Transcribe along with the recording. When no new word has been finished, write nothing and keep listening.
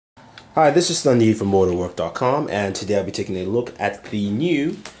Hi, this is Sandeep from Booredatwork.com, and today I'll be taking a look at the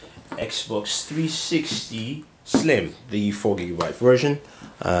new Xbox 360 Slim, the 4GB version,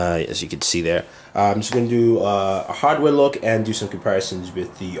 as you can see there. I'm just going to do a hardware look and do some comparisons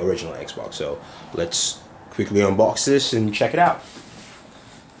with the original Xbox. So let's quickly unbox this and check it out.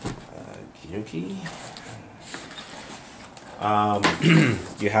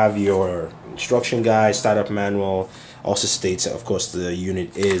 You have your instruction guide, startup manual. Also states that, of course, the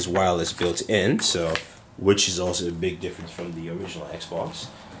unit is wireless built in, so which is also a big difference from the original Xbox.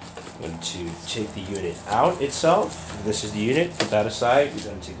 I'm going to take the unit out itself. This is the unit. Put that aside. We're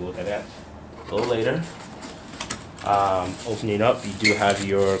going to take a look at that a little later. Opening up, you do have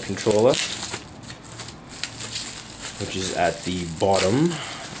your controller, which is at the bottom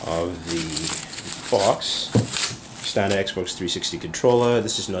of the box. Standard Xbox 360 controller.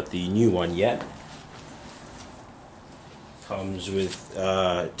 This is not the new one yet. Comes with 2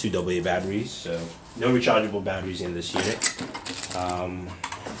 AA batteries, so no rechargeable batteries in this unit.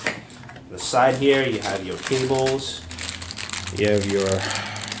 The side here, you have your cables. You have your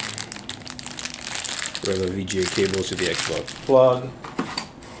regular VGA cables with the Xbox plug.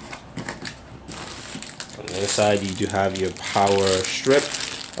 On the other side, you do have your power strip.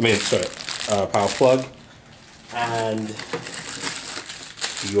 Power plug, and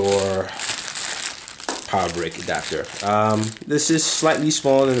your power brick adapter. This is slightly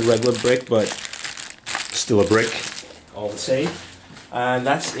smaller than the regular brick, but still a brick all the same. And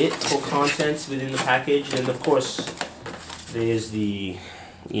that's it for contents within the package. And of course, there's the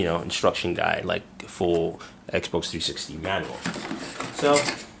instruction guide, like full Xbox 360 manual. So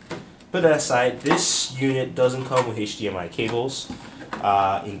put that aside. This unit doesn't come with HDMI cables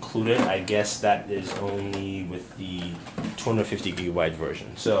included. I guess that is only with the 250GB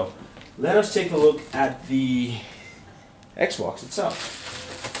version. So let us take a look at the Xbox itself.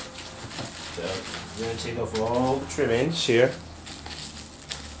 So we're going to take off all the trimmings here.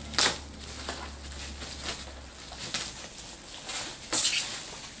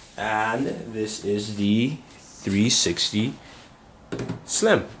 And this is the 360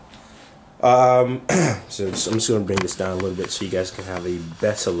 Slim. So I'm just going to bring this down a little bit so you guys can have a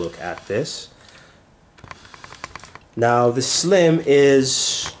better look at this. Now the Slim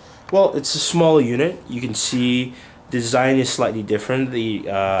is, well, it's a smaller unit. You can see the design is slightly different.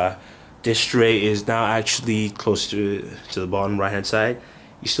 The disc tray is now actually close to the bottom right hand side.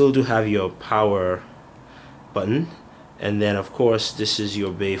 You still do have your power button, and then of course this is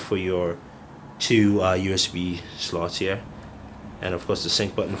your bay for your 2 USB slots here, and of course the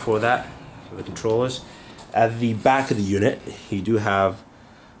sync button for that, for the controllers. At the back of the unit, you do have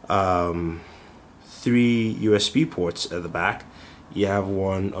 3 USB ports at the back. You have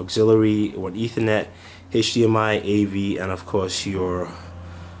one auxiliary, one Ethernet, HDMI, AV, and of course your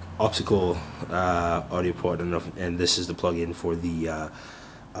optical audio port, and this is the plug-in for the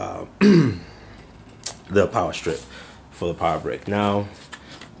the power strip for the power brick. Now,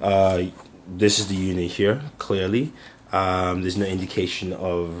 this is the unit here. Clearly, there's no indication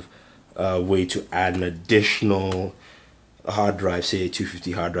of a way to add an additional hard drive, say a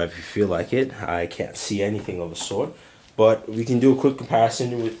 250 hard drive if you feel like it. I can't see anything of the sort. But we can do a quick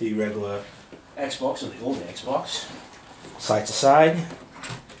comparison with the regular Xbox, or the old Xbox, side to side.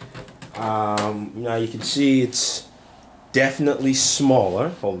 Now you can see it's definitely smaller.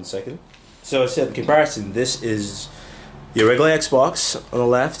 Hold on a second. So I said comparison. This is your regular Xbox on the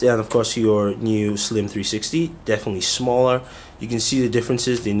left, and of course your new Slim 360. Definitely smaller. You can see the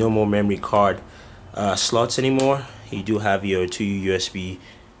differences. There are no more memory card slots anymore. You do have your 2 USB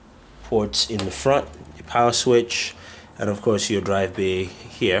ports in the front, your power switch, and of course your drive bay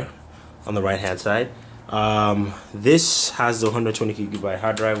here on the right hand side. This has the 120GB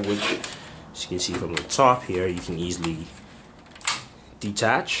hard drive, which, as you can see from the top here, you can easily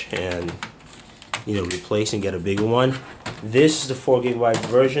detach and replace and get a bigger one. This is the 4GB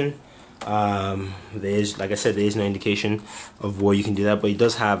version. There's, like I said, there is no indication of where you can do that, but it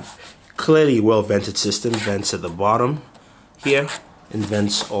does have clearly a well vented system. Vents at the bottom here, and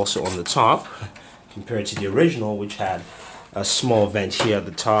vents also on the top, compared to the original, which had a small vent here at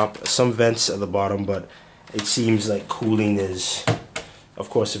the top, some vents at the bottom, but it seems like cooling is, of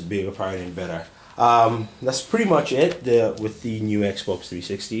course, a bigger part and better. That's pretty much it with the new Xbox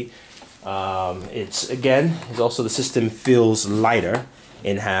 360. It's also, the system feels lighter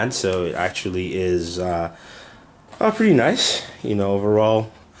in hand, so it actually is pretty nice.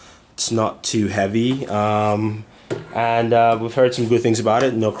 Overall, it's not too heavy, and we've heard some good things about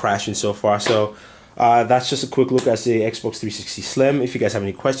it. No crashing so far. So that's just a quick look at the Xbox 360 Slim. If you guys have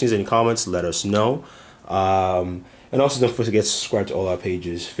any questions, any comments, let us know. And also don't forget to subscribe to all our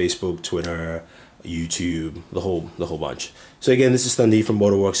pages: Facebook, Twitter, YouTube, the whole bunch. So again, this is Thundy from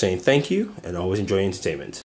Booredatwork saying thank you and always enjoy entertainment.